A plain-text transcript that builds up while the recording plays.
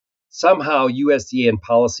somehow USDA and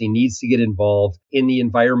policy needs to get involved in the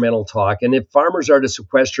environmental talk. And if farmers are to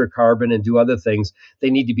sequester carbon and do other things, they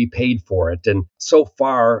need to be paid for it. And so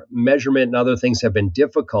far, measurement and other things have been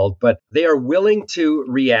difficult, but they are willing to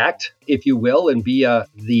react, if you will, and be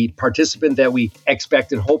the participant that we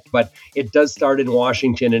expect and hope. But it does start in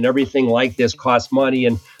Washington, and everything like this costs money,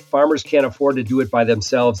 and farmers can't afford to do it by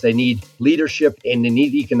themselves. They need leadership and they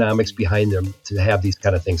need economics behind them to have these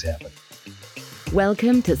kind of things happen.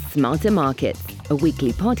 Welcome to Smarter Markets, a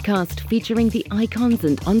weekly podcast featuring the icons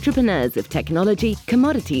and entrepreneurs of technology,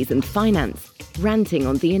 commodities and finance, ranting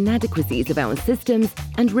on the inadequacies of our systems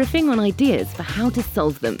and riffing on ideas for how to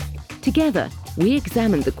solve them. Together, we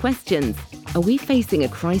examine the questions: are we facing a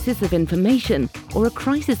crisis of information or a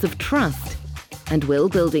crisis of trust? And will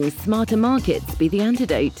building smarter markets be the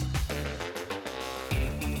antidote?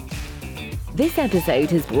 This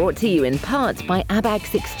episode is brought to you in part by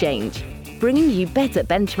ABAX Exchange, bringing you better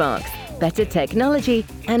benchmarks, better technology,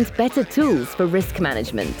 and better tools for risk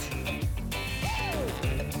management.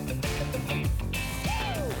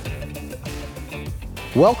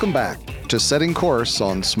 Welcome back to Setting Course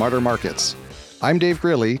on Smarter Markets. I'm Dave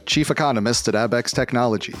Greely, Chief Economist at ABAX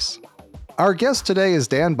Technologies. Our guest today is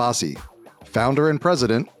Dan Basse, founder and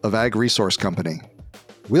president of AgResource Company.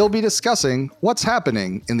 We'll be discussing what's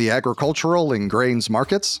happening in the agricultural and grains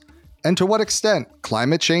markets, and to what extent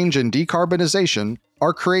climate change and decarbonization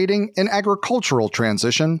are creating an agricultural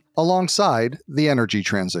transition alongside the energy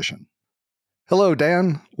transition. Hello,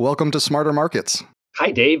 Dan. Welcome to Smarter Markets. Hi,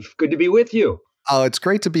 Dave. Good to be with you. Oh, it's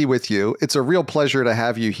great to be with you. It's a real pleasure to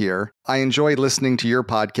have you here. I enjoy listening to your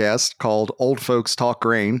podcast called Old Folks Talk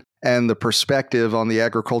Grain and the perspective on the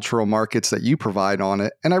agricultural markets that you provide on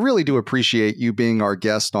it. And I really do appreciate you being our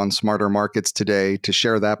guest on Smarter Markets today to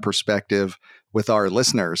share that perspective with our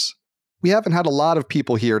listeners. We haven't had a lot of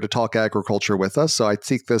people here to talk agriculture with us, so I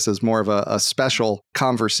think this is more of a special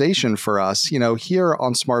conversation for us. You know, here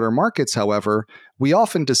on Smarter Markets, however, we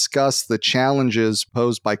often discuss the challenges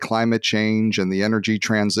posed by climate change and the energy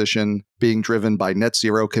transition being driven by net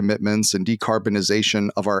zero commitments and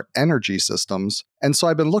decarbonization of our energy systems. And so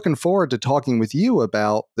I've been looking forward to talking with you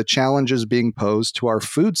about the challenges being posed to our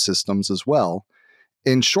food systems as well.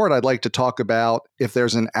 In short, I'd like to talk about if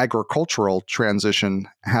there's an agricultural transition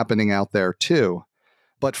happening out there too.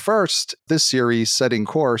 But first, this series, Setting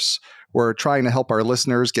Course, we're trying to help our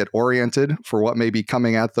listeners get oriented for what may be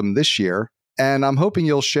coming at them this year. And I'm hoping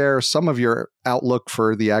you'll share some of your outlook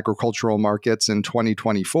for the agricultural markets in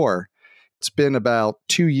 2024. It's been about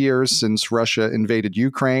 2 years since Russia invaded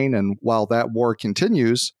Ukraine, and while that war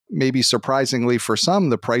continues, maybe surprisingly for some,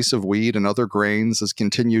 the price of wheat and other grains has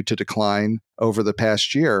continued to decline over the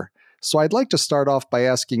past year. So I'd like to start off by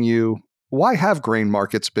asking you, why have grain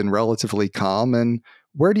markets been relatively calm, and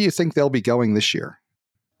where do you think they'll be going this year?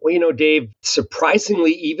 Well, you know, Dave,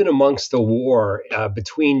 surprisingly, even amongst the war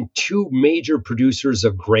between two major producers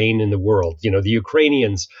of grain in the world, you know, the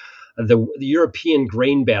Ukrainians, the European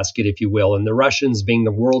grain basket, if you will, and the Russians being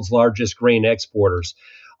the world's largest grain exporters.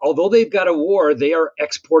 Although they've got a war, they are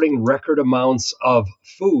exporting record amounts of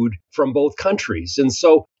food from both countries. And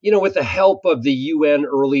so, you know, with the help of the UN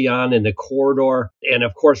early on in the corridor, and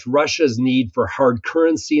of course, Russia's need for hard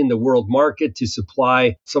currency in the world market to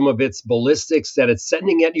supply some of its ballistics that it's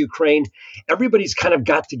sending at Ukraine, everybody's kind of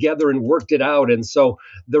got together and worked it out. And so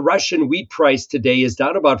the Russian wheat price today is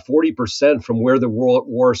down about 40% from where the world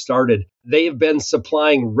war started. They have been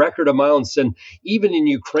supplying record amounts. And even in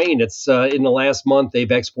Ukraine, it's in the last month, they've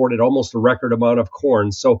exported almost a record amount of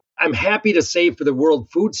corn. So I'm happy to say for the world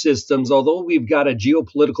food systems, although we've got a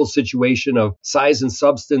geopolitical situation of size and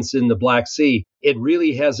substance in the Black Sea, it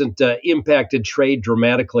really hasn't impacted trade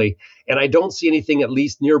dramatically. And I don't see anything, at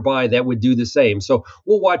least nearby, that would do the same. So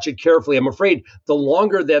we'll watch it carefully. I'm afraid the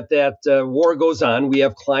longer that war goes on, we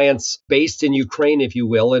have clients based in Ukraine, if you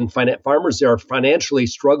will, and farmers there are financially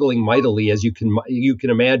struggling mightily, as you can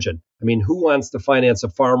imagine. I mean, who wants to finance a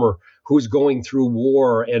farmer who's going through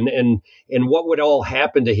war and what would all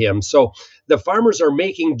happen to him? So the farmers are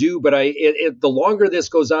making do, but the longer this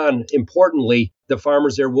goes on, importantly, the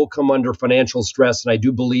farmers there will come under financial stress. And I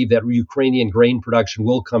do believe that Ukrainian grain production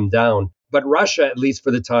will come down. But Russia, at least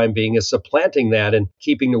for the time being, is supplanting that and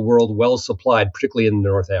keeping the world well supplied, particularly in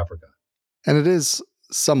North Africa. And it is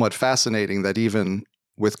somewhat fascinating that even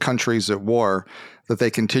with countries at war, that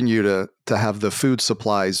they continue to have the food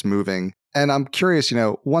supplies moving. And I'm curious, you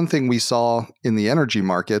know, one thing we saw in the energy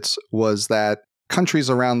markets was that countries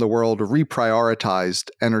around the world reprioritized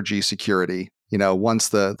energy security, you know, once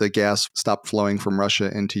the gas stopped flowing from Russia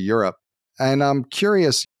into Europe. And I'm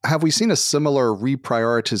curious, have we seen a similar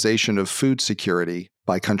reprioritization of food security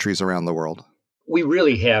by countries around the world? We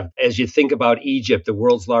really have. As you think about Egypt, the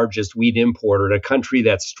world's largest wheat importer, and a country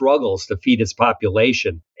that struggles to feed its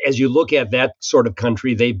population. As you look at that sort of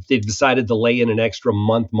country, they've decided to lay in an extra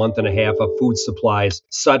month and a half of food supplies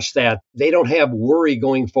such that they don't have worry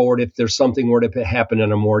going forward if there's something were to happen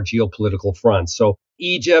on a more geopolitical front. So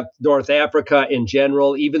Egypt, North Africa in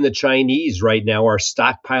general, even the Chinese right now are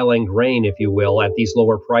stockpiling grain, if you will, at these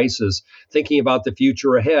lower prices, thinking about the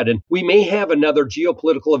future ahead. And we may have another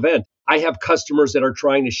geopolitical event. I have customers that are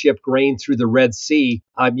trying to ship grain through the Red Sea.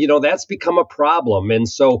 That's become a problem. And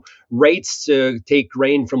so rates to take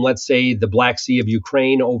grain from, let's say, the Black Sea of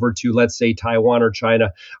Ukraine over to, let's say, Taiwan or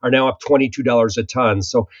China are now up $22 a ton.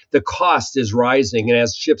 So the cost is rising. And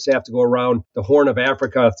as ships have to go around the Horn of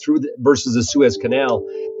Africa versus the Suez Canal,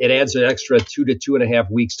 it adds an extra 2 to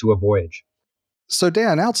 2.5 weeks to a voyage. So,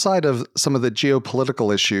 Dan, outside of some of the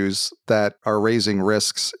geopolitical issues that are raising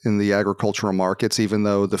risks in the agricultural markets, even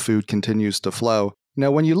though the food continues to flow,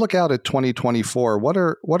 when you look out at 2024, what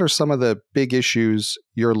are some of the big issues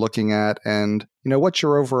you're looking at, and what's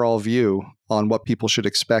your overall view on what people should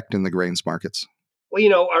expect in the grains markets?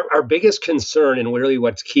 Well, our biggest concern and really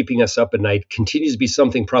what's keeping us up at night continues to be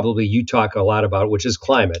something probably you talk a lot about, which is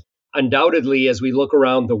climate. Undoubtedly, as we look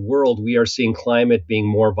around the world, we are seeing climate being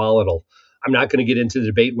more volatile. I'm not going to get into the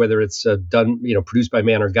debate whether it's produced by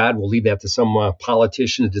man or God. We'll leave that to some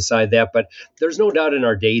politician to decide that. But there's no doubt in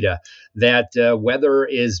our data that weather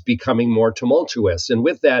is becoming more tumultuous. And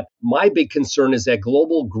with that, my big concern is that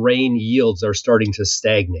global grain yields are starting to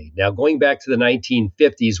stagnate. Now, going back to the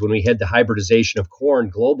 1950s when we had the hybridization of corn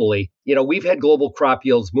globally, we've had global crop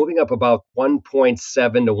yields moving up about 1.7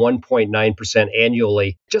 to 1.9%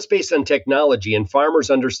 annually, just based on technology and farmers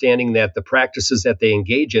understanding that the practices that they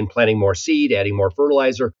engage in, planting more seed, adding more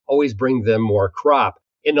fertilizer, always bring them more crop.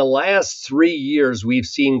 In the last 3 years, we've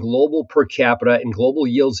seen global per capita and global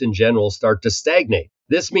yields in general start to stagnate.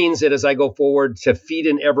 This means that as I go forward to feed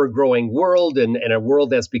an ever-growing world and a world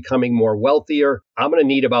that's becoming more wealthier, I'm going to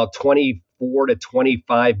need about 24 to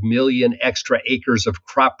 25 million extra acres of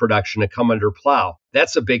crop production to come under plow.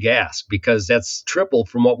 That's a big ask because that's triple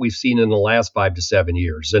from what we've seen in the last 5 to 7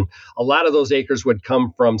 years. And a lot of those acres would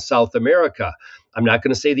come from South America. I'm not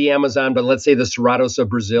going to say the Amazon, but let's say the Cerrados of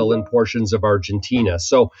Brazil and portions of Argentina.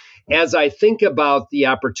 So as I think about the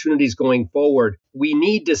opportunities going forward, we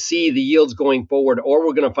need to see the yields going forward, or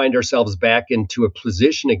we're going to find ourselves back into a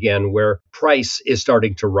position again where price is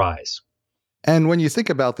starting to rise. And when you think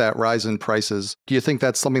about that rise in prices, do you think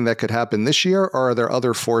that's something that could happen this year, or are there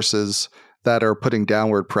other forces that are putting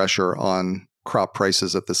downward pressure on crop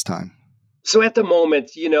prices at this time? So at the moment,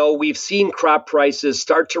 we've seen crop prices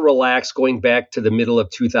start to relax going back to the middle of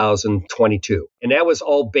 2022. And that was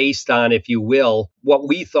all based on, if you will, what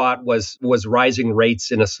we thought was rising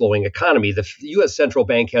rates in a slowing economy. The U.S. Central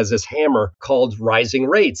Bank has this hammer called rising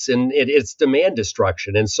rates, and it's demand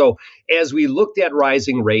destruction. And so as we looked at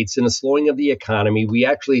rising rates and a slowing of the economy, we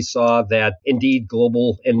actually saw that indeed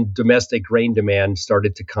global and domestic grain demand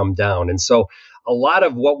started to come down. And so a lot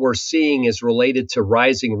of what we're seeing is related to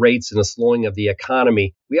rising rates and a slowing of the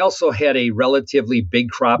economy. We also had a relatively big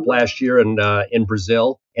crop last year in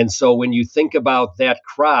Brazil. And so when you think about that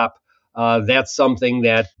crop, that's something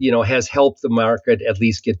that, has helped the market at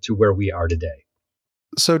least get to where we are today.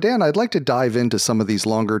 So, Dan, I'd like to dive into some of these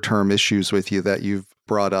longer term issues with you that you've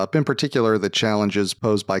brought up, in particular, the challenges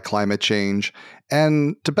posed by climate change,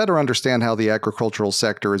 and to better understand how the agricultural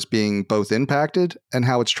sector is being both impacted and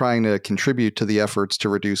how it's trying to contribute to the efforts to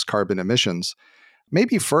reduce carbon emissions.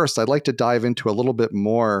 Maybe first, I'd like to dive into a little bit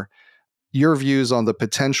more your views on the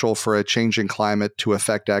potential for a changing climate to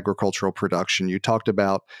affect agricultural production. You talked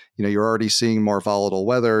about, you're already seeing more volatile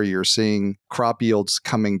weather. You're seeing crop yields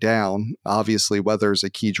coming down. Obviously, weather is a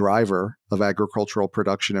key driver of agricultural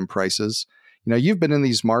production and prices. You've been in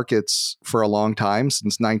these markets for a long time,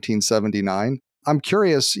 since 1979. I'm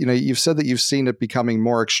curious, you've said that you've seen it becoming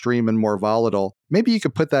more extreme and more volatile. Maybe you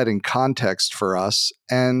could put that in context for us.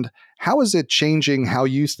 And how is it changing how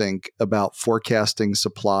you think about forecasting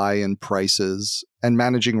supply and prices and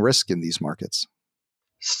managing risk in these markets?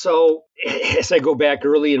 So as I go back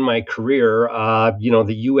early in my career, the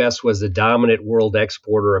U.S. was the dominant world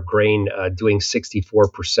exporter of grain, doing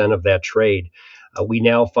 64% of that trade. We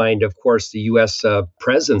now find, of course, the U.S.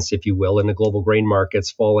 Presence, if you will, in the global grain markets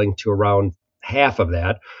falling to around half of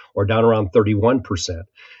that, or down around 31%.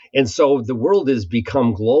 And so the world has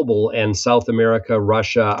become global, and South America,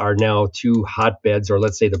 Russia are now two hotbeds, or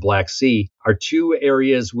let's say the Black Sea, are two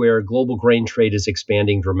areas where global grain trade is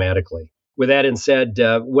expanding dramatically. With that being said,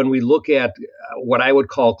 when we look at what I would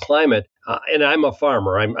call climate, and I'm a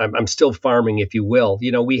farmer, I'm still farming, if you will,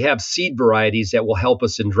 we have seed varieties that will help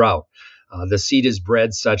us in drought. The seed is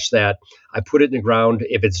bred such that I put it in the ground.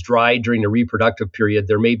 If it's dry during the reproductive period,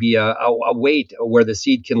 there may be a wait where the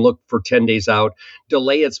seed can look for 10 days out,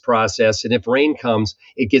 delay its process, and if rain comes,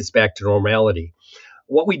 it gets back to normality.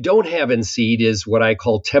 What we don't have in seed is what I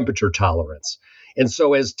call temperature tolerance. And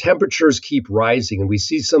so as temperatures keep rising and we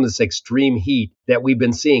see some of this extreme heat that we've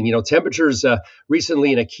been seeing, temperatures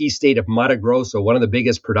recently in a key state of Mato Grosso, one of the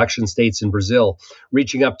biggest production states in Brazil,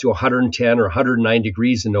 reaching up to 110 or 109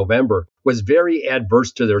 degrees in November, was very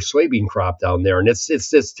adverse to their soybean crop down there. And it's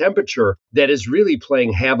this temperature that is really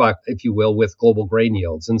playing havoc, if you will, with global grain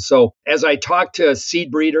yields. And so as I talk to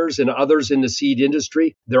seed breeders and others in the seed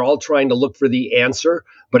industry, they're all trying to look for the answer,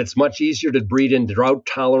 but it's much easier to breed in drought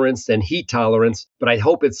tolerance than heat tolerance. But I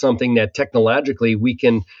hope it's something that technologically we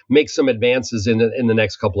can make some advances in the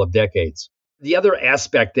next couple of decades. The other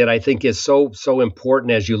aspect that I think is so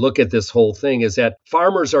important as you look at this whole thing is that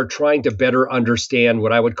farmers are trying to better understand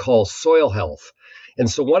what I would call soil health. And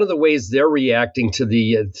so one of the ways they're reacting to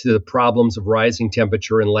the problems of rising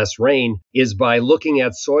temperature and less rain is by looking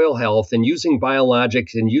at soil health and using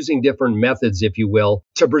biologics and using different methods, if you will,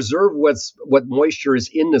 to preserve what moisture is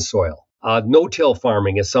in the soil. No-till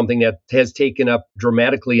farming is something that has taken up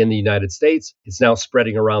dramatically in the United States. It's now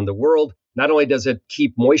spreading around the world. Not only does it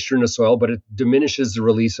keep moisture in the soil, but it diminishes the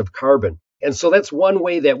release of carbon. And so that's one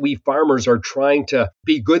way that we farmers are trying to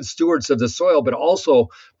be good stewards of the soil, but also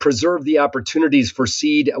preserve the opportunities for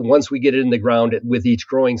seed once we get it in the ground with each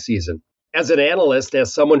growing season. As an analyst,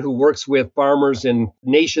 as someone who works with farmers in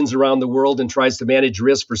nations around the world and tries to manage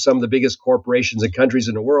risk for some of the biggest corporations and countries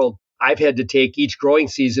in the world, I've had to take each growing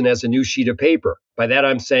season as a new sheet of paper. By that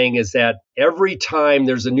I'm saying is that every time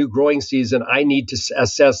there's a new growing season, I need to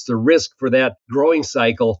assess the risk for that growing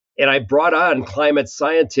cycle. And I brought on climate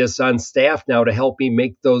scientists on staff now to help me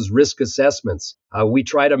make those risk assessments. We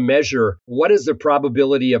try to measure what is the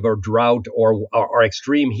probability of a drought or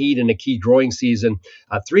extreme heat in a key growing season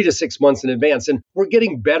 3 to 6 months in advance. And we're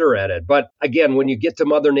getting better at it. But again, when you get to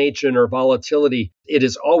Mother Nature or volatility, it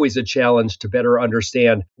is always a challenge to better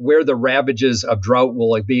understand where the ravages of drought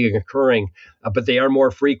will be occurring. But they are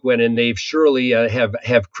more frequent, and they've surely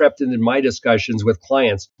have crept into my discussions with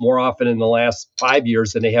clients more often in the last 5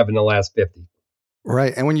 years than they have in the last 50.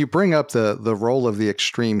 Right. And when you bring up the role of the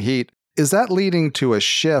extreme heat, is that leading to a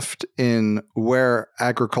shift in where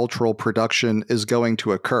agricultural production is going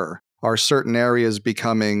to occur? Are certain areas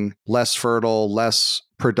becoming less fertile, less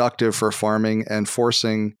productive for farming, and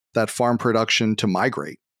forcing that farm production to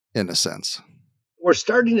migrate, in a sense? We're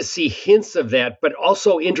starting to see hints of that, but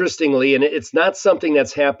also interestingly, and it's not something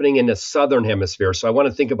that's happening in the southern hemisphere. So I want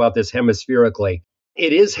to think about this hemispherically.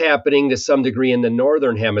 It is happening to some degree in the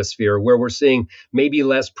northern hemisphere where we're seeing maybe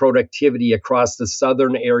less productivity across the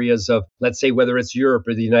southern areas of, let's say, whether it's Europe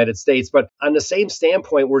or the United States. But on the same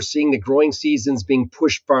standpoint, we're seeing the growing seasons being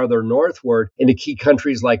pushed farther northward into key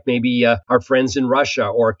countries like maybe our friends in Russia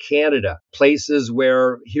or Canada, places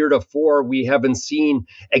where heretofore we haven't seen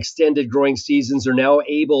extended growing seasons are now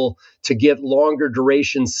able to get longer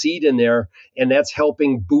duration seed in there, and that's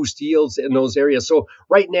helping boost yields in those areas. So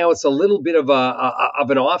right now it's a little bit of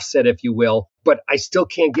an offset, if you will, but I still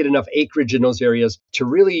can't get enough acreage in those areas to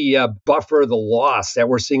really buffer the loss that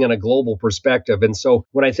we're seeing on a global perspective. And so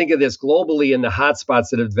when I think of this globally in the hotspots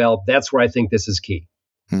that have developed, that's where I think this is key.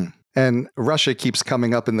 And Russia keeps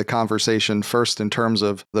coming up in the conversation first in terms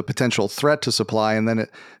of the potential threat to supply, and then it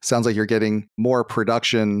sounds like you're getting more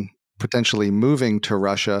production potentially moving to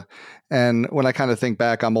Russia. And when I kind of think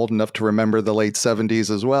back, I'm old enough to remember the late 70s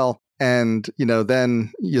as well. And,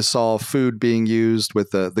 then you saw food being used with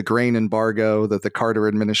the grain embargo that the Carter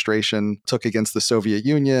administration took against the Soviet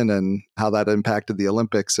Union and how that impacted the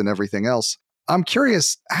Olympics and everything else. I'm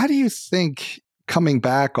curious, how do you think coming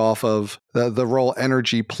back off of the role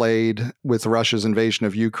energy played with Russia's invasion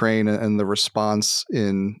of Ukraine and the response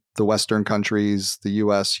in the Western countries, the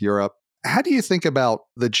US, Europe, how do you think about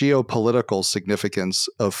the geopolitical significance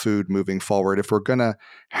of food moving forward if we're going to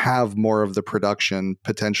have more of the production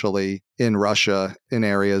potentially in Russia in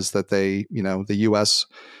areas that the U.S.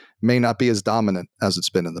 may not be as dominant as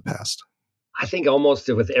it's been in the past? I think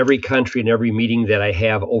almost with every country and every meeting that I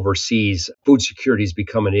have overseas, food security has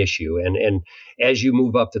become an issue. And as you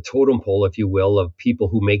move up the totem pole, if you will, of people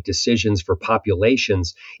who make decisions for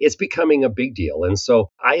populations, it's becoming a big deal. And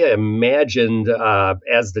so I imagined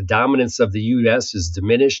as the dominance of the U.S. is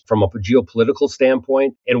diminished from a geopolitical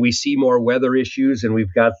standpoint, and we see more weather issues, and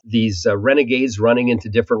we've got these renegades running into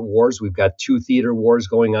different wars. We've got 2 theater wars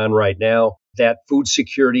going on right now. That food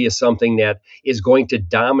security is something that is going to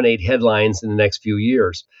dominate headlines in the next few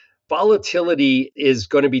years. volatility is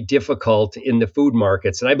going to be difficult in the food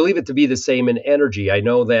markets. And I believe it to be the same in energy. I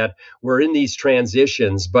know that we're in these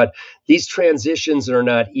transitions, but these transitions are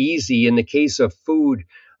not easy. In the case of food,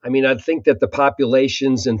 I mean, I think that the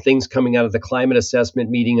populations and things coming out of the climate assessment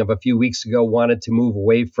meeting of a few weeks ago wanted to move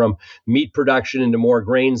away from meat production into more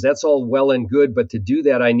grains. That's all well and good, but to do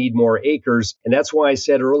that, I need more acres. And that's why I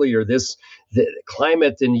said earlier, the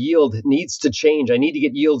climate and yield needs to change. I need to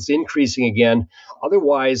get yields increasing again.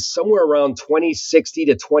 Otherwise, somewhere around 2060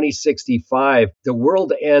 to 2065, the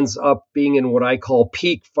world ends up being in what I call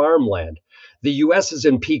peak farmland. The U.S. is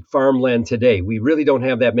in peak farmland today. We really don't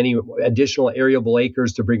have that many additional arable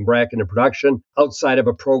acres to bring back into production outside of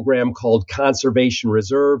a program called Conservation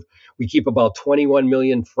Reserve. We keep about 21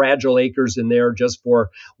 million fragile acres in there just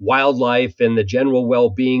for wildlife and the general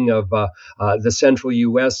well-being of the central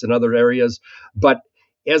U.S. and other areas. But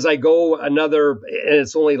as I go and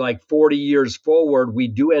it's only like 40 years forward, we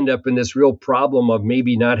do end up in this real problem of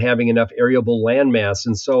maybe not having enough arable landmass.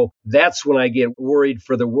 And so that's when I get worried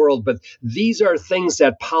for the world. But these are things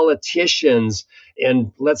that politicians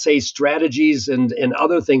and let's say strategies and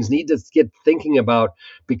other things need to get thinking about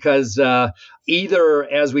because either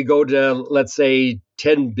as we go to, let's say,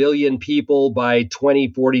 10 billion people by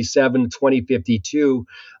 2047, 2052,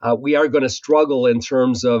 we are going to struggle in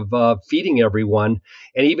terms of feeding everyone.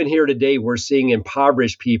 And even here today, we're seeing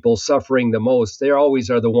impoverished people suffering the most. They always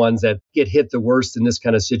are the ones that get hit the worst in this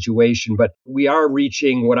kind of situation. But we are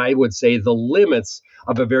reaching what I would say the limits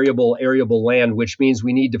of a variable arable land, which means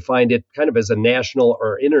we need to find it kind of as a national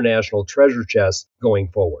or international treasure chest going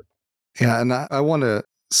forward. Yeah, and I want to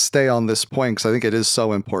stay on this point because I think it is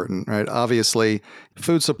so important, right? Obviously,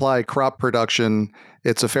 food supply, crop production,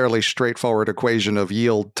 it's a fairly straightforward equation of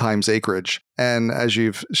yield times acreage. And as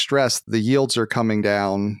you've stressed, the yields are coming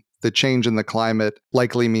down. The change in the climate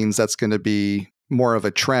likely means that's going to be more of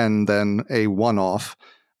a trend than a one-off.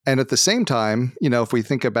 And at the same time, if we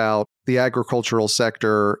think about the agricultural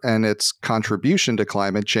sector and its contribution to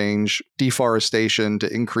climate change, deforestation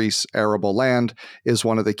to increase arable land is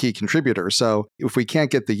one of the key contributors. So if we can't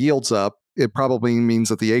get the yields up, it probably means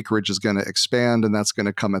that the acreage is going to expand, and that's going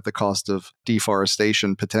to come at the cost of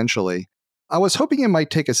deforestation potentially. I was hoping you might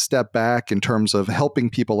take a step back in terms of helping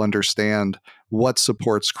people understand what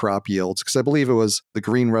supports crop yields, because I believe it was the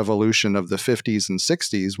Green Revolution of the 50s and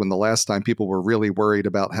 60s when the last time people were really worried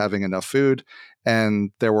about having enough food.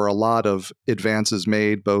 And there were a lot of advances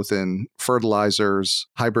made both in fertilizers,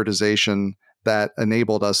 hybridization, that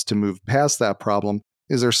enabled us to move past that problem.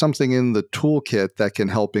 Is there something in the toolkit that can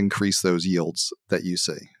help increase those yields that you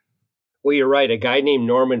see? Well, you're right. A guy named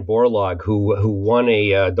Norman Borlaug, who won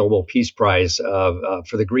a Nobel Peace Prize for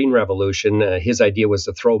the Green Revolution, his idea was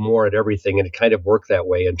to throw more at everything, and it kind of worked that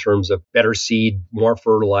way in terms of better seed, more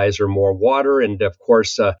fertilizer, more water, and of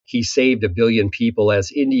course, he saved 1 billion people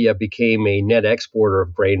as India became a net exporter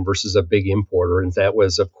of grain versus a big importer, and that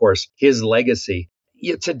was, of course, his legacy.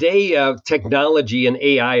 Yeah, today, technology and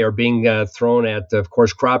AI are being thrown at, of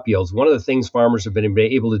course, crop yields. One of the things farmers have been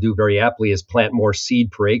able to do very aptly is plant more seed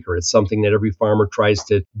per acre. It's something that every farmer tries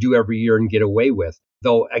to do every year and get away with.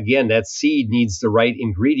 Though, again, that seed needs the right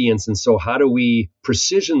ingredients. And so how do we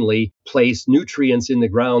precisionally place nutrients in the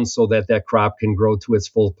ground so that that crop can grow to its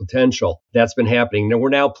full potential? That's been happening. Now, we're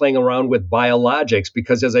now playing around with biologics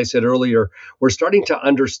because, as I said earlier, we're starting to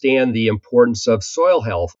understand the importance of soil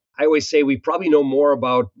health. I always say we probably know more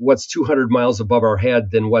about what's 200 miles above our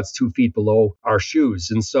head than what's 2 feet below our shoes.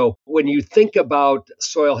 And so when you think about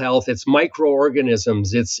soil health, it's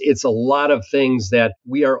microorganisms, it's a lot of things that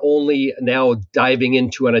we are only now diving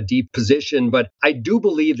into in a deep position. But I do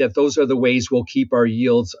believe that those are the ways we'll keep our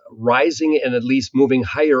yields rising and at least moving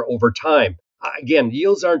higher over time. Again,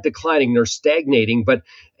 yields aren't declining, they're stagnating, but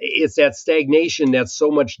it's that stagnation that's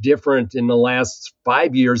so much different in the last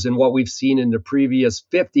 5 years than what we've seen in the previous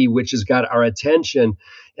 50, which has got our attention.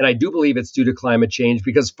 And I do believe it's due to climate change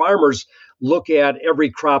because farmers look at every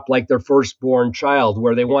crop like their firstborn child,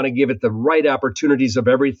 where they want to give it the right opportunities of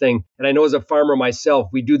everything. And I know as a farmer myself,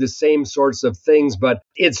 we do the same sorts of things, but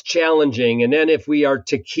it's challenging. And then if we are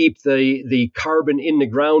to keep the carbon in the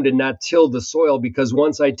ground and not till the soil, because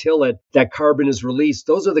once I till it, that carbon is released.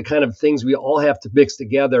 Those are the kind of things we all have to mix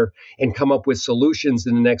together and come up with solutions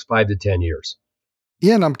in the next 5 to 10 years.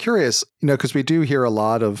 Yeah, and I'm curious, because we do hear a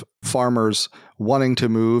lot of farmers wanting to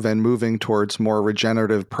move and moving towards more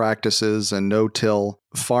regenerative practices and no-till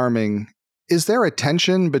farming. Is there a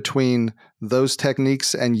tension between those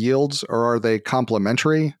techniques and yields, or are they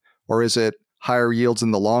complementary? Or is it higher yields in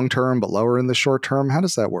the long term but lower in the short term? How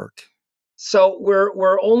does that work? So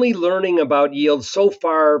we're only learning about yield so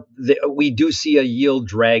far. We do see a yield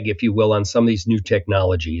drag, if you will, on some of these new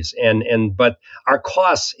technologies, and but our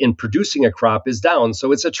costs in producing a crop is down,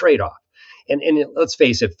 so it's a trade off. And let's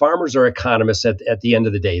face it, farmers are economists at the end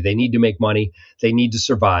of the day. They need to make money, they need to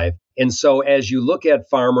survive. And so, as you look at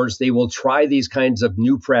farmers, they will try these kinds of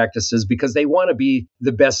new practices because they want to be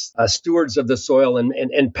the best stewards of the soil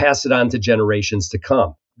and pass it on to generations to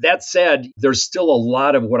come. That said, there's still a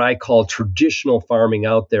lot of what I call traditional farming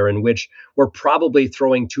out there in which we're probably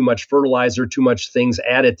throwing too much fertilizer, too much things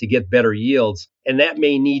at it to get better yields. And that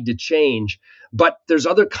may need to change. But there's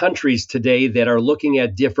other countries today that are looking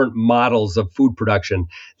at different models of food production.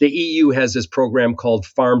 The EU has this program called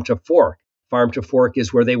Farm to Fork. Farm to Fork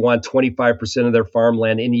is where they want 25% of their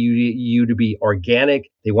farmland in the EU to be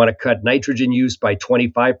organic. They want to cut nitrogen use by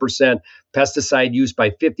 25%, pesticide use by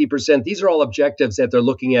 50%. These are all objectives that they're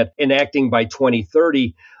looking at enacting by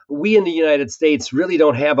 2030. We in the United States really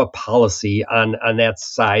don't have a policy on that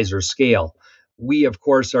size or scale. We, of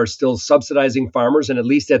course, are still subsidizing farmers, and at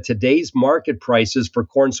least at today's market prices for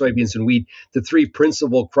corn, soybeans, and wheat, the three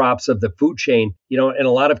principal crops of the food chain, in a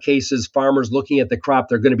lot of cases, farmers looking at the crop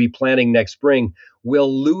they're going to be planting next spring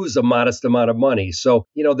will lose a modest amount of money. So,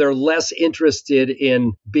 they're less interested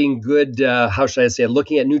in being good, how should I say,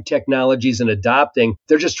 looking at new technologies and adopting.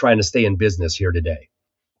 They're just trying to stay in business here today.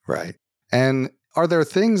 Right. And are there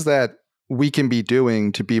things that we can be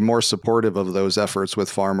doing to be more supportive of those efforts with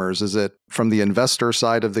farmers? Is it from the investor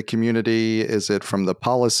side of the community? Is it from the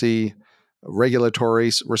policy, regulatory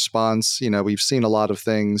response? We've seen a lot of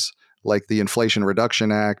things like the Inflation Reduction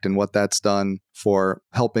Act and what that's done for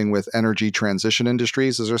helping with energy transition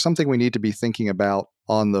industries. Is there something we need to be thinking about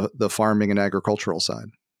on the farming and agricultural side?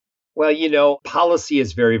 Well, policy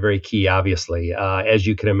is very, very key, obviously, as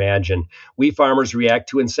you can imagine. We farmers react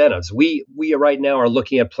to incentives. We right now are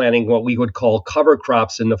looking at planting what we would call cover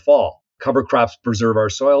crops in the fall. Cover crops preserve our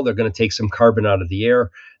soil. They're going to take some carbon out of the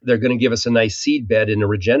air. They're going to give us a nice seed bed in a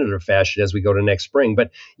regenerative fashion as we go to next spring.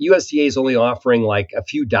 But USDA is only offering like a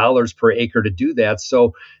few dollars per acre to do that.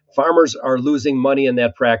 So farmers are losing money in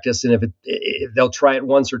that practice. And if they'll try it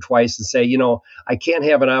once or twice and say, I can't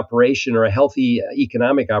have an operation or a healthy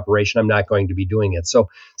economic operation, I'm not going to be doing it. So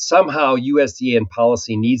somehow USDA and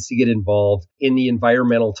policy needs to get involved in the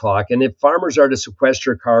environmental talk. And if farmers are to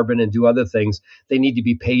sequester carbon and do other things, they need to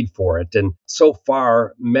be paid for it. And so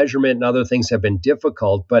far, measurement and other things have been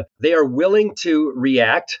difficult, but they are willing to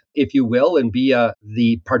react, if you will, and be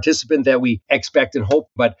the participant that we expect and hope.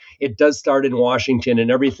 But it does start in Washington,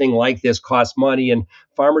 and everything like this costs money, and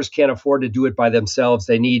farmers can't afford to do it by themselves.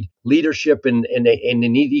 They need leadership and they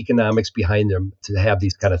need economics behind them to have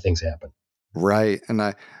these kind of things happen. Right. And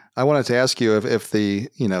I wanted to ask you if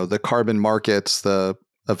the carbon markets, the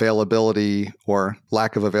availability or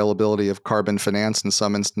lack of availability of carbon finance in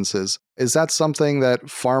some instances, is that something that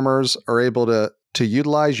farmers are able to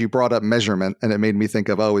utilize? You brought up measurement, and it made me think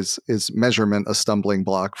of, is measurement a stumbling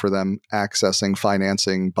block for them accessing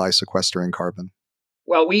financing by sequestering carbon?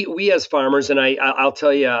 Well, we as farmers, and I'll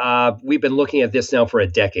tell you, we've been looking at this now for a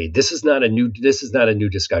decade. This is not a new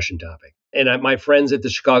discussion topic. And my friends at the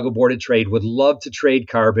Chicago Board of Trade would love to trade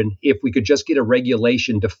carbon if we could just get a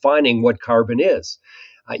regulation defining what carbon is.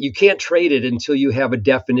 You can't trade it until you have a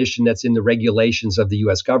definition that's in the regulations of the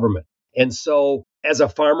U.S. government. And so, as a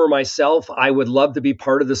farmer myself, I would love to be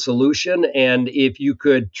part of the solution. And if you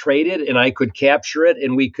could trade it and I could capture it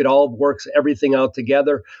and we could all work everything out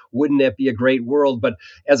together, wouldn't that be a great world? But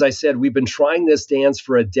as I said, we've been trying this dance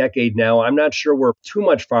for a decade now. I'm not sure we're too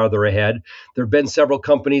much farther ahead. There have been several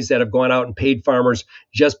companies that have gone out and paid farmers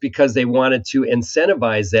just because they wanted to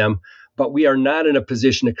incentivize them. But we are not in a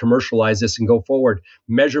position to commercialize this and go forward.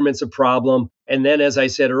 Measurement's a problem. And then, as I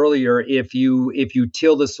said earlier, if you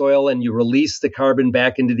till the soil and you release the carbon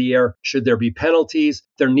back into the air, should there be penalties?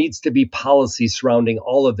 There needs to be policy surrounding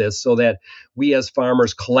all of this so that we as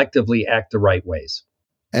farmers collectively act the right ways.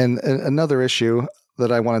 And another issue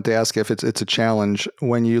that I wanted to ask, if it's a challenge,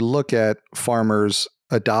 when you look at farmers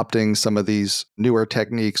adopting some of these newer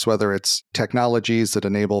techniques, whether it's technologies that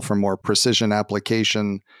enable for more precision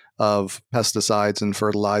application of pesticides and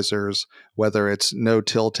fertilizers, whether it's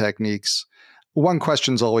no-till techniques, one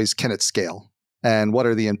question is always, can it scale? And what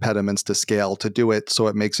are the impediments to scale to do it so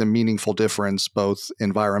it makes a meaningful difference both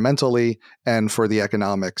environmentally and for the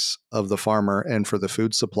economics of the farmer and for the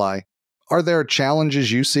food supply? Are there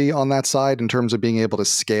challenges you see on that side in terms of being able to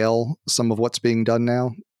scale some of what's being done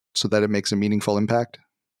now so that it makes a meaningful impact?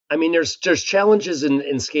 I mean, there's challenges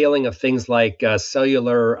in scaling of things like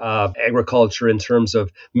cellular agriculture in terms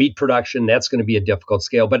of meat production. That's going to be a difficult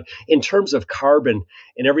scale. But in terms of carbon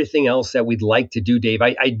and everything else that we'd like to do, Dave,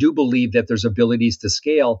 I do believe that there's abilities to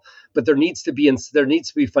scale, but there needs to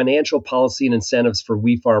be financial policy and incentives for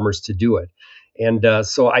we farmers to do it. And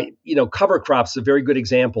cover crops is a very good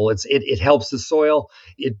example. It helps the soil.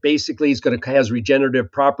 It basically has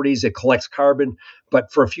regenerative properties. It collects carbon,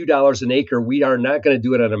 but for a few dollars an acre, we are not going to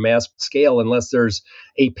do it on a mass scale unless there's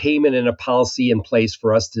a payment and a policy in place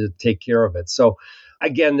for us to take care of it. So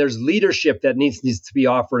again, there's leadership that needs to be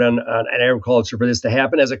offered on agriculture for this to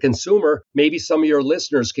happen. As a consumer, maybe some of your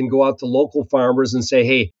listeners can go out to local farmers and say,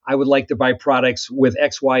 hey, I would like to buy products with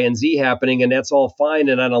X, Y, and Z happening, and that's all fine.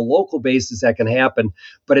 And on a local basis, that can happen,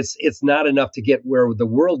 but it's not enough to get where the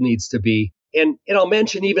world needs to be. And I'll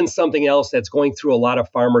mention even something else that's going through a lot of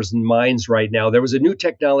farmers' minds right now. There was a new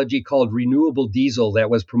technology called renewable diesel that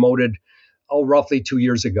was promoted, roughly 2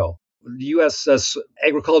 years ago. The U.S.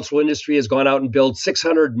 Agricultural industry has gone out and built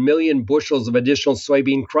 600 million bushels of additional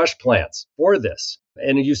soybean crush plants for this.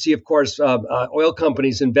 And you see, of course, oil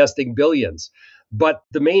companies investing billions. But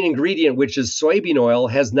the main ingredient, which is soybean oil,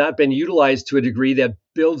 has not been utilized to a degree that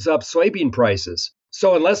builds up soybean prices.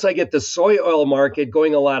 So unless I get the soy oil market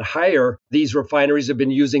going a lot higher, these refineries have been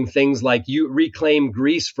using things like reclaimed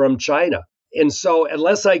grease from China. And so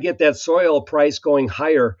unless I get that soy oil price going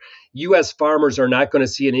higher, U.S. farmers are not going to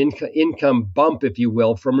see an income bump, if you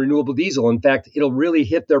will, from renewable diesel. In fact, it'll really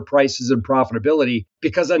hit their prices and profitability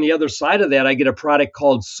because on the other side of that, I get a product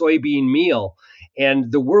called soybean meal.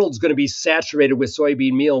 And the world's going to be saturated with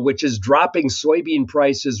soybean meal, which is dropping soybean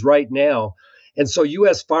prices right now. And so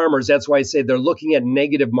U.S. farmers, that's why I say they're looking at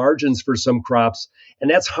negative margins for some crops, and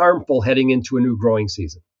that's harmful heading into a new growing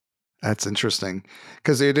season. That's interesting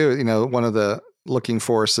because they do, one of the looking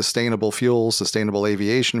for sustainable fuel, sustainable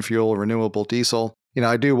aviation fuel, renewable diesel.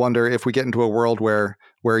 I do wonder if we get into a world where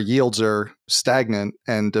yields are stagnant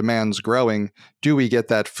and demand's growing, do we get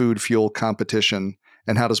that food fuel competition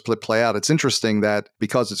and how does it play out? It's interesting that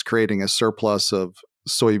because it's creating a surplus of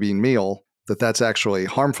soybean meal, that's actually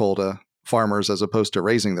harmful to farmers as opposed to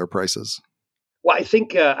raising their prices. Well, I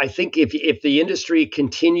think if the industry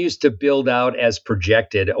continues to build out as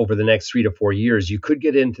projected over the next 3 to 4 years, you could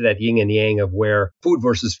get into that yin and yang of where food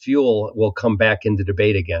versus fuel will come back into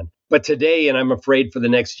debate again. But today, and I'm afraid for the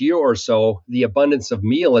next year or so, the abundance of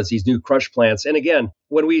meal as these new crush plants. And again,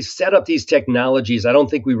 when we set up these technologies, I don't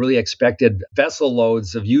think we really expected vessel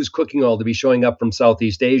loads of used cooking oil to be showing up from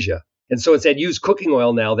Southeast Asia. And so it's that used cooking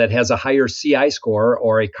oil now that has a higher CI score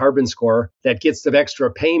or a carbon score that gets the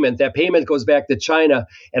extra payment. That payment goes back to China.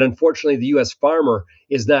 And unfortunately, the U.S. farmer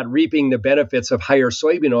is not reaping the benefits of higher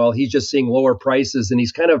soybean oil. He's just seeing lower prices. And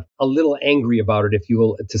he's kind of a little angry about it, if you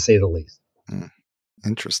will, to say the least.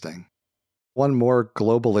 Interesting. One more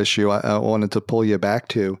global issue I wanted to pull you back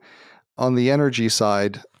to. On the energy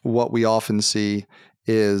side, what we often see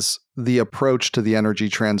is the approach to the energy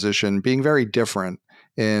transition being very different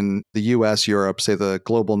in the US, Europe, say the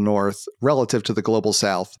global north, relative to the global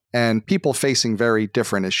south, and people facing very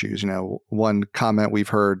different issues. One comment we've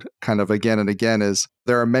heard kind of again and again is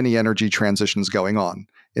there are many energy transitions going on.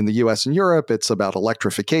 In the US and Europe, it's about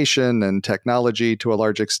electrification and technology to a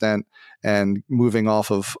large extent and moving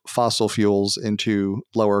off of fossil fuels into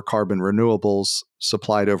lower carbon renewables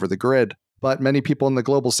supplied over the grid. But many people in the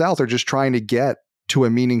global south are just trying to get to a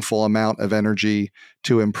meaningful amount of energy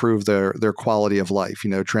to improve their quality of life,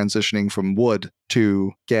 transitioning from wood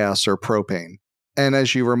to gas or propane. And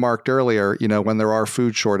as you remarked earlier, when there are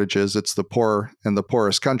food shortages, it's the poor and the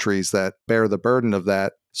poorest countries that bear the burden of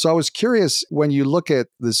that. So I was curious, when you look at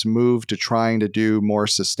this move to trying to do more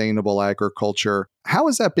sustainable agriculture, how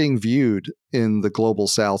is that being viewed in the global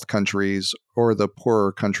south countries or the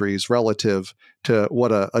poorer countries relative to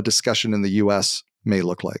what a discussion in the US may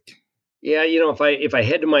look like? Yeah, if I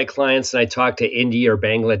head to my clients and I talk to India or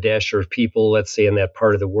Bangladesh or people, let's say in that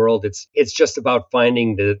part of the world, it's just about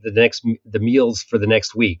finding the meals for the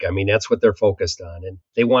next week. I mean, that's what they're focused on, and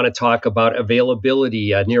they want to talk about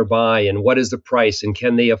availability nearby and what is the price and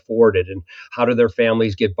can they afford it and how do their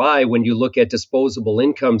families get by. When you look at disposable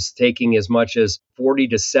incomes taking as much as 40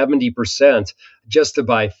 to 70% just to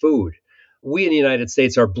buy food. We in the United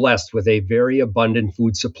States are blessed with a very abundant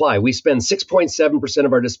food supply. We spend 6.7%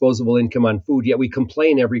 of our disposable income on food, yet we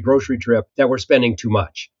complain every grocery trip that we're spending too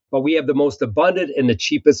much. But we have the most abundant and the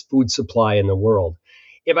cheapest food supply in the world.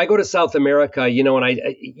 If I go to South America,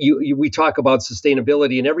 we talk about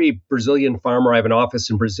sustainability, and every Brazilian farmer, I have an office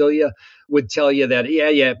in Brasilia, would tell you that,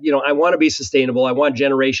 I want to be sustainable. I want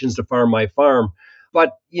generations to farm my farm.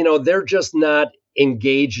 But, they're just not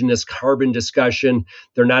engaged in this carbon discussion.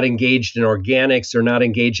 They're not engaged in organics. They're not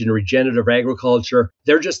engaged in regenerative agriculture.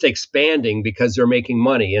 They're just expanding because they're making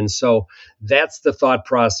money. And so that's the thought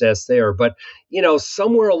process there. But,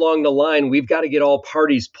 somewhere along the line, we've got to get all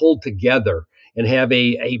parties pulled together and have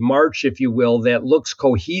a march, if you will, that looks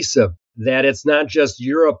cohesive, that it's not just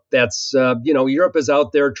Europe that's, Europe is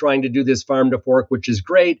out there trying to do this farm to fork, which is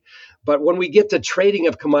great. But when we get to trading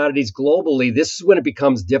of commodities globally, this is when it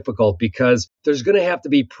becomes difficult because there's going to have to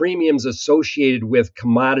be premiums associated with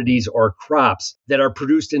commodities or crops that are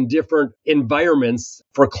produced in different environments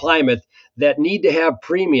for climate that need to have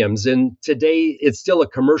premiums. And today, it's still a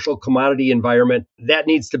commercial commodity environment that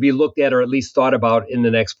needs to be looked at or at least thought about in the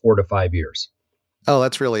next 4 to 5 years. Oh,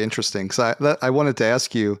 that's really interesting. Because I wanted to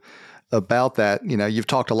ask you about that. You've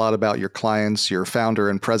talked a lot about your clients. You're founder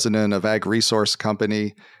and president of AgResource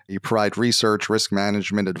Company. You provide research, risk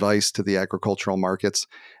management advice to the agricultural markets.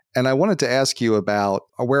 And I wanted to ask you about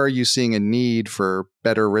where are you seeing a need for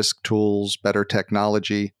better risk tools, better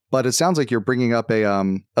technology? But it sounds like you're bringing up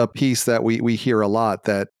a piece that we hear a lot,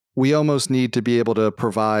 that we almost need to be able to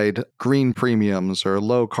provide green premiums or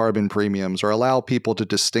low carbon premiums or allow people to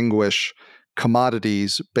distinguish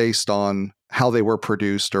commodities based on how they were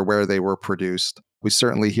produced or where they were produced. We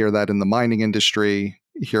certainly hear that in the mining industry,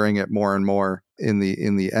 hearing it more and more in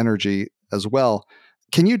the energy as well.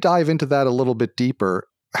 Can you dive into that a little bit deeper?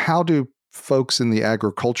 How do folks in the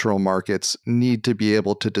agricultural markets need to be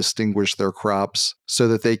able to distinguish their crops so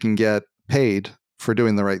that they can get paid for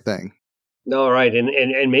doing the right thing? All right.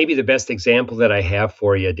 And maybe the best example that I have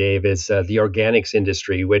for you, Dave, is the organics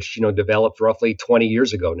industry, which, developed roughly 20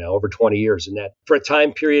 years ago now, over 20 years. And that for a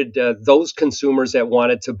time period, those consumers that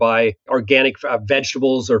wanted to buy organic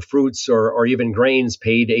vegetables or fruits or even grains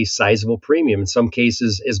paid a sizable premium, in some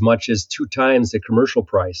cases as much as 2 times the commercial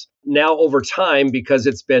price. Now, over time, because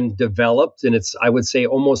it's been developed and it's, I would say,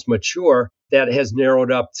 almost mature, that has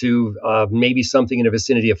narrowed up to maybe something in the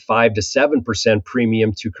vicinity of 5 to 7%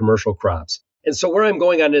 premium to commercial crops. And so where I'm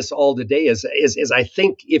going on this all today is I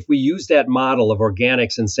think if we use that model of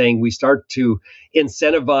organics and saying we start to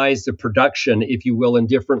incentivize the production, if you will, in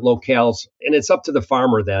different locales, and it's up to the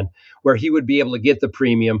farmer then, where he would be able to get the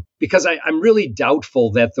premium, because I'm really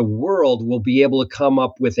doubtful that the world will be able to come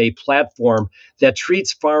up with a platform that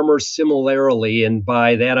treats farmers similarly. And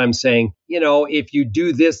by that, I'm saying, if you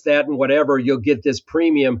do this, that, and whatever, you'll get this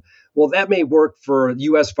premium. Well, that may work for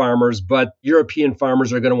U.S. farmers, but European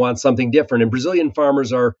farmers are going to want something different. And Brazilian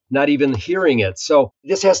farmers are not even hearing it. So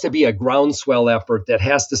this has to be a groundswell effort that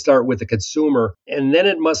has to start with the consumer. And then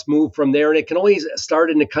it must move from there. And it can only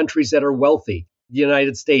start in the countries that are wealthy. The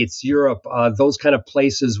United States, Europe, those kind of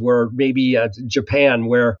places where maybe Japan,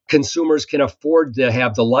 where consumers can afford to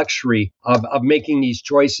have the luxury of making these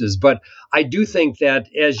choices. But I do think that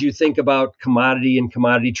as you think about commodity and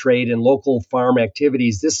commodity trade and local farm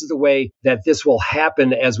activities, this is the way that this will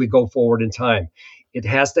happen as we go forward in time. It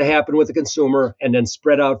has to happen with the consumer and then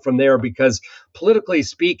spread out from there because politically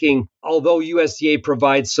speaking, although USDA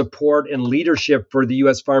provides support and leadership for the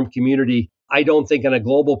U.S. farm community, I don't think on a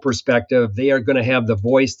global perspective, they are going to have the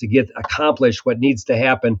voice to get accomplished what needs to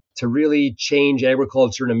happen to really change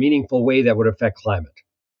agriculture in a meaningful way that would affect climate.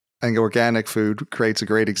 I think organic food creates a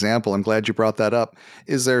great example. I'm glad you brought that up.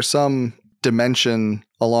 Is there some dimension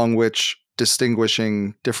along which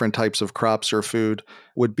distinguishing different types of crops or food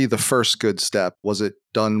would be the first good step? Was it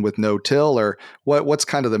done with no-till, or what's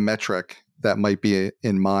kind of the metric that might be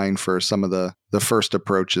in mind for some of the first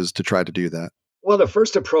approaches to try to do that? Well, the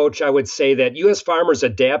first approach, I would say that U.S. farmers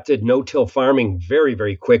adapted no-till farming very,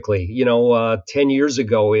 very quickly. 10 years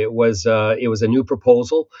ago, it was a new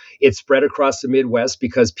proposal. It spread across the Midwest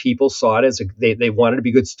because people saw it as they wanted to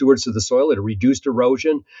be good stewards of the soil. It reduced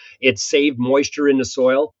erosion. It saved moisture in the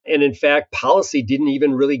soil. And in fact, policy didn't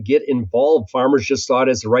even really get involved. Farmers just saw it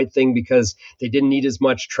as the right thing because they didn't need as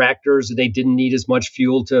much tractors and they didn't need as much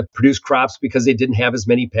fuel to produce crops because they didn't have as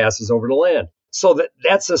many passes over the land. So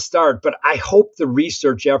that's a start, but I hope the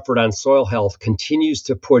research effort on soil health continues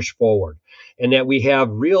to push forward and that we have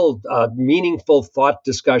real meaningful thought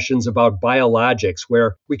discussions about biologics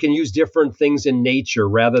where we can use different things in nature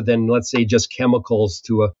rather than, let's say, just chemicals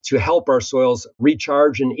to help our soils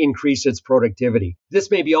recharge and increase its productivity. This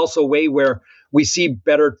may be also a way where we see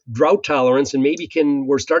better drought tolerance and maybe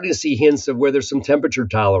we're starting to see hints of where there's some temperature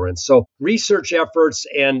tolerance. So research efforts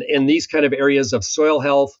and these kind of areas of soil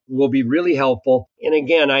health will be really helpful. And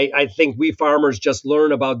again, I think we farmers just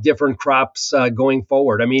learn about different crops going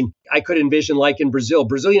forward. I mean, I could envision like in Brazil.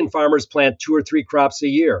 Brazilian farmers plant 2 or 3 crops a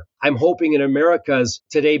year. I'm hoping in Americas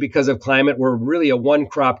today, because of climate, we're really a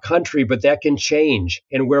one-crop country, but that can change.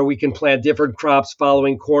 And where we can plant different crops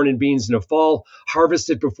following corn and beans in the fall, harvest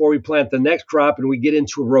it before we plant the next crop, and we get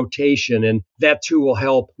into a rotation. And that too will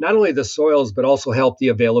help not only the soils, but also help the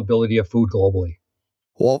availability of food globally.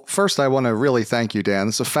 Well, first, I want to really thank you, Dan.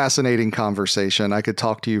 It's a fascinating conversation. I could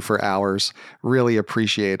talk to you for hours. Really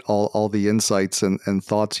appreciate all the insights and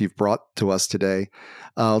thoughts you've brought to us today.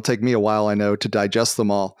 It'll take me a while, I know, to digest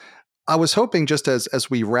them all. I was hoping just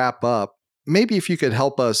as we wrap up, maybe if you could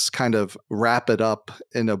help us kind of wrap it up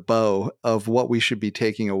in a bow of what we should be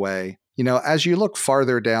taking away. As you look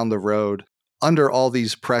farther down the road, under all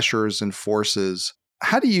these pressures and forces,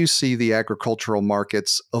 how do you see the agricultural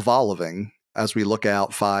markets evolving as we look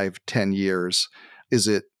out 5-10 years? Is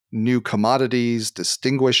it new commodities,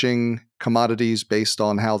 distinguishing commodities based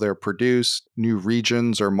on how they're produced, new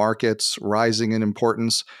regions or markets rising in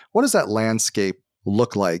importance? What does that landscape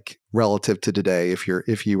look like relative to today if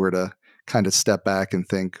you were to kind of step back and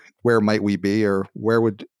think, where might we be, or where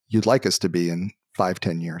would you like us to be in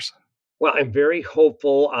 5-10 years? Well, I'm very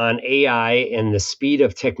hopeful on AI and the speed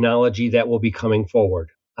of technology that will be coming forward.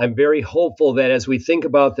 I'm very hopeful that as we think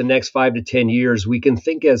about the next 5 to 10 years, we can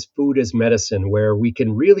think as food as medicine, where we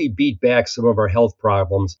can really beat back some of our health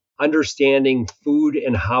problems, understanding food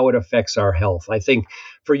and how it affects our health. I think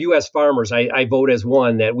for U.S. farmers, I vote as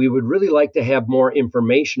one that we would really like to have more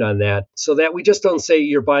information on that so that we just don't say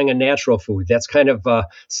you're buying a natural food. That's kind of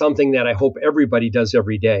something that I hope everybody does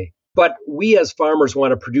every day. But we as farmers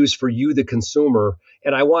want to produce for you, the consumer.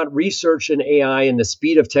 And I want research in AI and the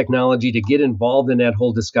speed of technology to get involved in that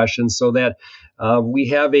whole discussion so that we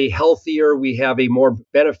have a healthier, we have a more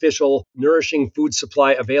beneficial, nourishing food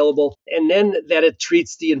supply available, and then that it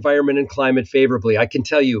treats the environment and climate favorably. I can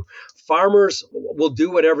tell you, farmers will do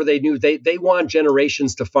whatever they do. They want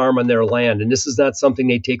generations to farm on their land, and this is not something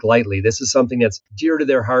they take lightly. This is something that's dear to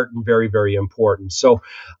their heart and very, very important. So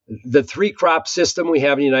the 3-crop system we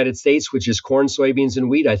have in the United States, which is corn, soybeans, and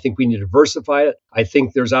wheat, I think we need to diversify it. I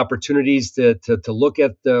think there's opportunities to look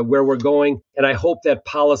at where we're going, and I hope that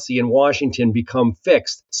policy in Washington become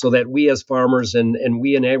fixed so that we as farmers and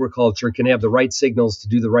we in agriculture can have the right signals to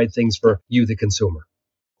do the right things for you, the consumer.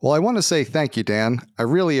 Well, I want to say thank you, Dan. I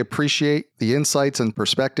really appreciate the insights and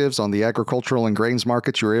perspectives on the agricultural and grains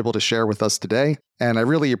markets you were able to share with us today. And I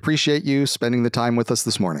really appreciate you spending the time with us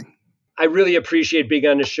this morning. I really appreciate being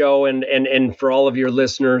on the show. And for all of your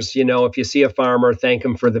listeners, if you see a farmer, thank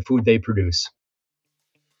them for the food they produce.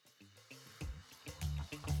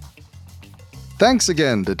 Thanks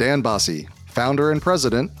again to Dan Basse, founder and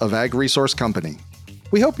president of AgResource Company.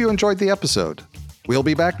 We hope you enjoyed the episode. We'll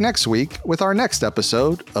be back next week with our next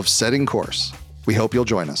episode of Setting Course. We hope you'll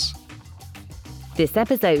join us. This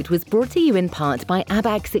episode was brought to you in part by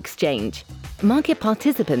ABAX Exchange. Market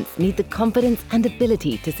participants need the confidence and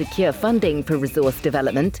ability to secure funding for resource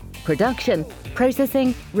development, production,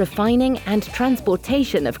 processing, refining, and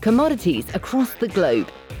transportation of commodities across the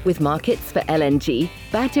globe, with markets for LNG,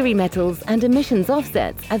 battery metals, and emissions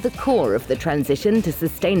offsets at the core of the transition to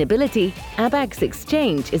sustainability. ABAX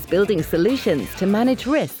Exchange is building solutions to manage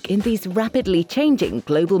risk in these rapidly changing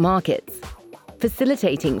global markets.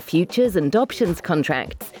 Facilitating futures and options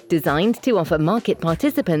contracts designed to offer market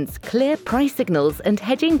participants clear price signals and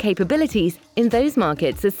hedging capabilities in those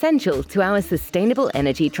markets essential to our sustainable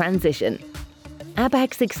energy transition.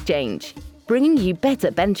 ABAX Exchange, bringing you better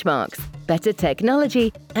benchmarks, better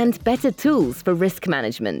technology, and better tools for risk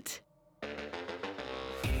management.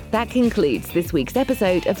 That concludes this week's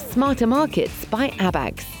episode of Smarter Markets by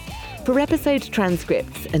ABAX. For episode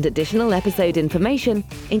transcripts and additional episode information,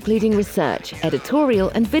 including research, editorial,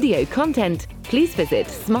 and video content, please visit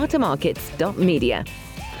smartermarkets.media.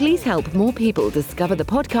 Please help more people discover the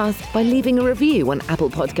podcast by leaving a review on Apple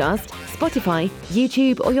Podcast, Spotify,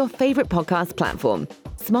 YouTube, or your favorite podcast platform.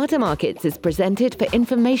 Smarter Markets is presented for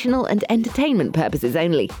informational and entertainment purposes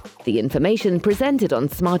only. The information presented on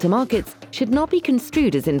Smarter Markets should not be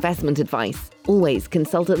construed as investment advice. Always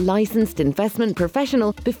consult a licensed investment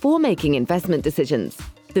professional before making investment decisions.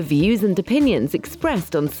 The views and opinions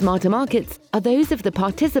expressed on Smarter Markets are those of the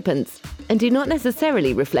participants and do not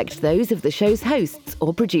necessarily reflect those of the show's hosts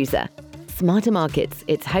or producer. Smarter Markets,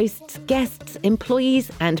 its hosts, guests,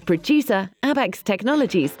 employees, and producer, ABAX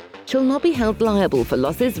Technologies, shall not be held liable for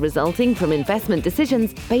losses resulting from investment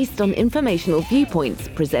decisions based on informational viewpoints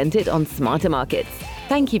presented on Smarter Markets.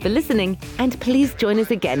 Thank you for listening, and please join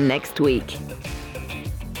us again next week.